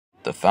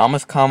The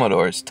Falmouth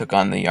Commodores took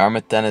on the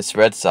Yarmouth Dennis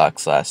Red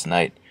Sox last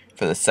night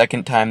for the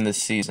second time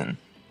this season,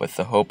 with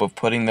the hope of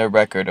putting their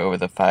record over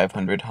the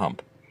 500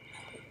 hump.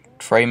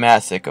 Trey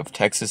Masek of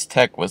Texas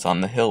Tech was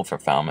on the hill for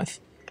Falmouth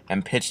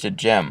and pitched a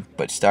gem,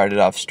 but started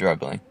off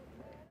struggling.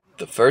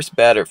 The first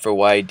batter for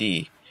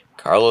YD,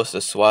 Carlos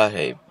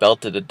Asuaje,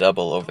 belted a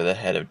double over the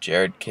head of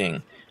Jared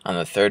King on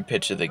the third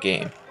pitch of the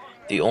game,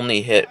 the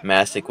only hit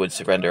Masek would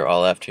surrender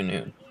all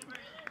afternoon.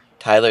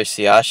 Tyler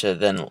Siasha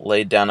then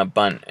laid down a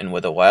bunt, and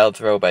with a wild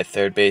throw by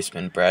third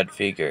baseman Brad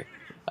Feger,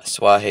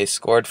 Asuaje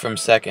scored from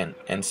second,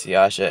 and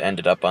Siasha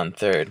ended up on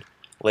third,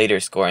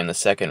 later scoring the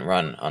second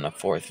run on a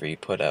 4-3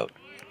 putout.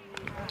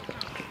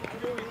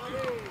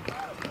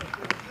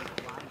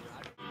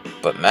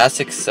 But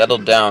Masek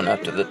settled down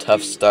after the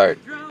tough start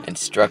and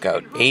struck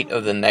out 8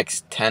 of the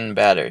next 10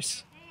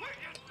 batters.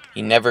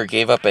 He never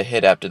gave up a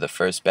hit after the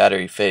first batter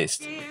he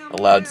faced,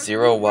 allowed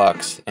 0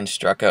 walks, and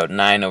struck out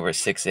 9 over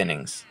 6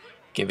 innings,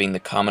 giving the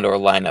Commodore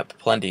lineup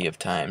plenty of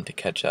time to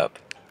catch up.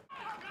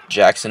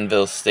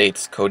 Jacksonville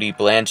State's Cody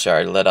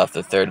Blanchard led off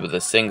the third with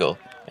a single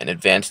and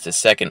advanced to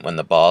second when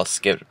the ball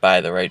skipped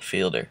by the right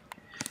fielder.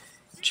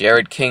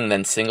 Jared King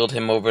then singled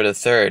him over to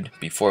third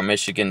before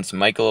Michigan's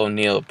Michael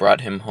O'Neill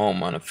brought him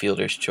home on a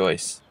fielder's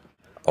choice.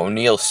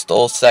 O'Neill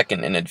stole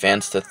second and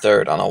advanced to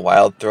third on a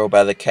wild throw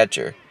by the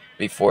catcher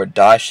before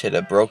Dosh hit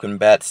a broken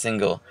bat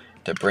single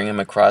to bring him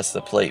across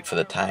the plate for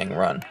the tying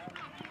run.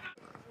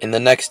 In the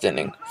next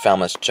inning,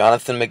 Falmouth's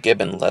Jonathan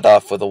McGibbon led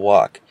off with a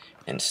walk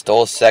and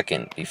stole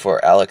second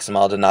before Alex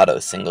Maldonado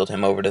singled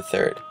him over to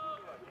third.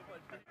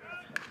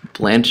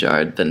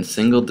 Blanchard then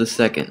singled to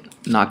second,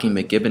 knocking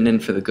McGibbon in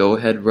for the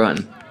go-ahead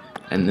run,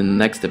 and in the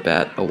next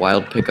at-bat, a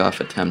wild pickoff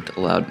attempt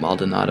allowed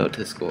Maldonado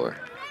to score.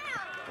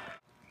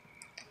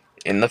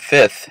 In the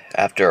fifth,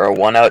 after a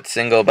one-out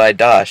single by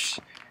Dosh,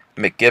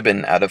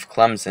 McGibbon, out of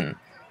Clemson,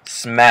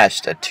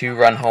 smashed a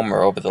 2-run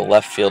homer over the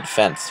left field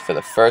fence for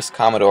the first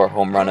Commodore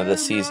home run of the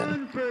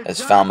season,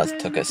 as Falmouth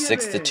took a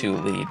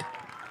 6-2 lead.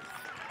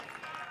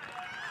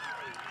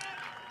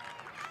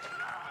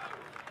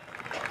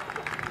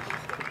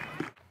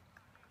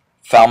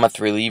 Falmouth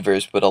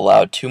relievers would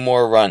allow 2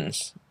 more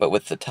runs, but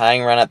with the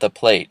tying run at the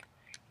plate,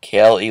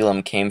 Cale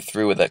Elam came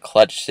through with a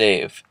clutch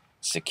save,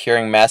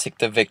 securing Masek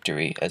the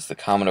victory as the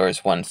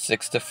Commodores won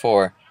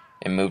 6-4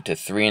 and moved to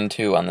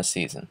 3-2 on the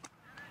season.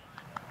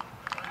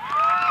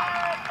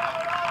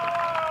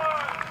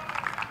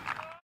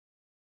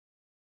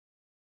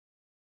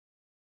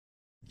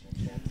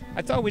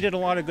 I thought we did a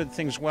lot of good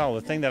things well.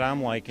 The thing that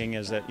I'm liking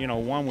is that,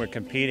 one, we're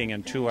competing,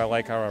 and 2, I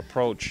like our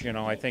approach.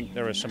 I think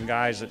there are some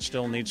guys that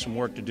still need some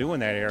work to do in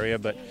that area,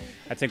 but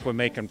I think we're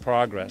making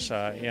progress.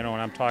 And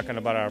I'm talking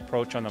about our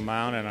approach on the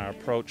mound and our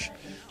approach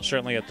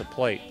certainly at the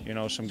plate.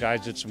 Some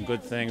guys did some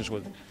good things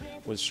with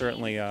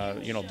certainly,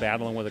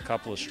 battling with a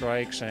couple of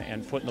strikes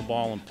and putting the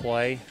ball in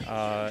play,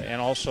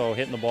 and also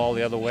hitting the ball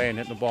the other way and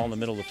hitting the ball in the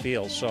middle of the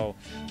field. So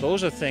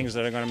those are things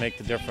that are going to make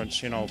the difference,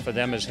 for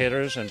them as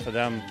hitters and for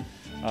them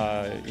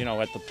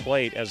at the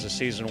plate as the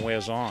season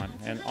wears on.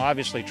 And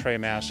obviously Trey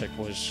Masek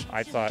was,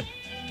 I thought,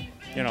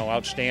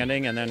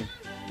 outstanding. And then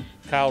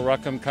Kyle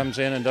Ruckham comes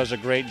in and does a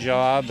great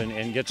job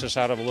and gets us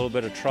out of a little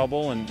bit of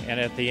trouble. And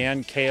at the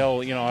end,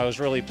 Cale, I was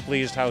really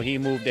pleased how he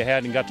moved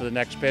ahead and got to the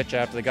next pitch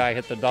after the guy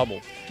hit the double,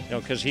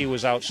 because he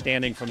was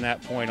outstanding from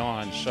that point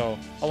on. So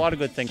a lot of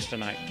good things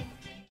tonight.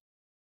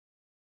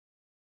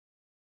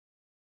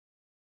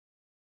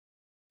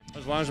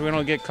 As long as we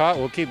don't get caught,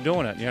 we'll keep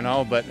doing it,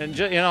 But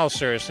in all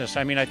seriousness,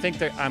 I think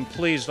that I'm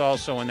pleased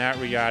also in that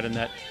regard, in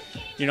that,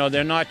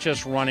 they're not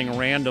just running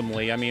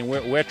randomly.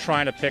 We're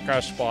trying to pick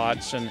our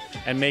spots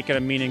and make it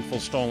a meaningful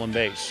stolen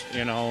base,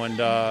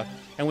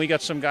 and we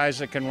got some guys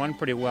that can run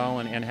pretty well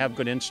and have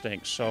good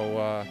instincts.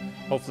 So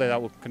hopefully that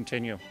will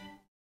continue.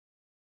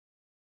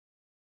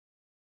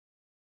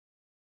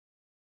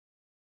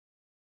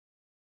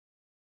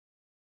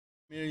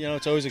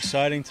 It's always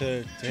exciting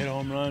to hit a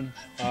home run.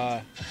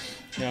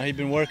 He'd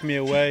been working me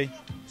away,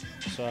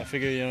 so I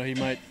figured, he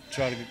might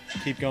try to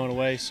keep going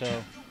away. So,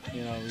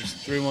 it was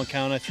 3-1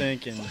 count, I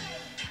think, and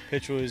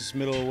pitch was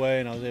middle away,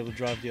 and I was able to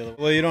drive the other way.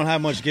 Well, you don't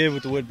have much give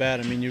with the wood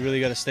bat. You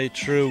really got to stay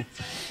true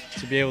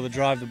to be able to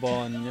drive the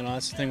ball, and,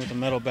 that's the thing with the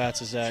metal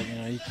bats is that,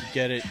 you can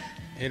get it,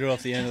 hit it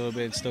off the end a little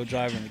bit and still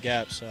drive in the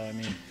gap. So,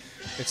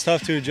 it's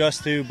tough to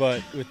adjust to,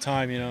 but with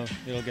time,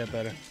 it'll get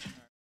better.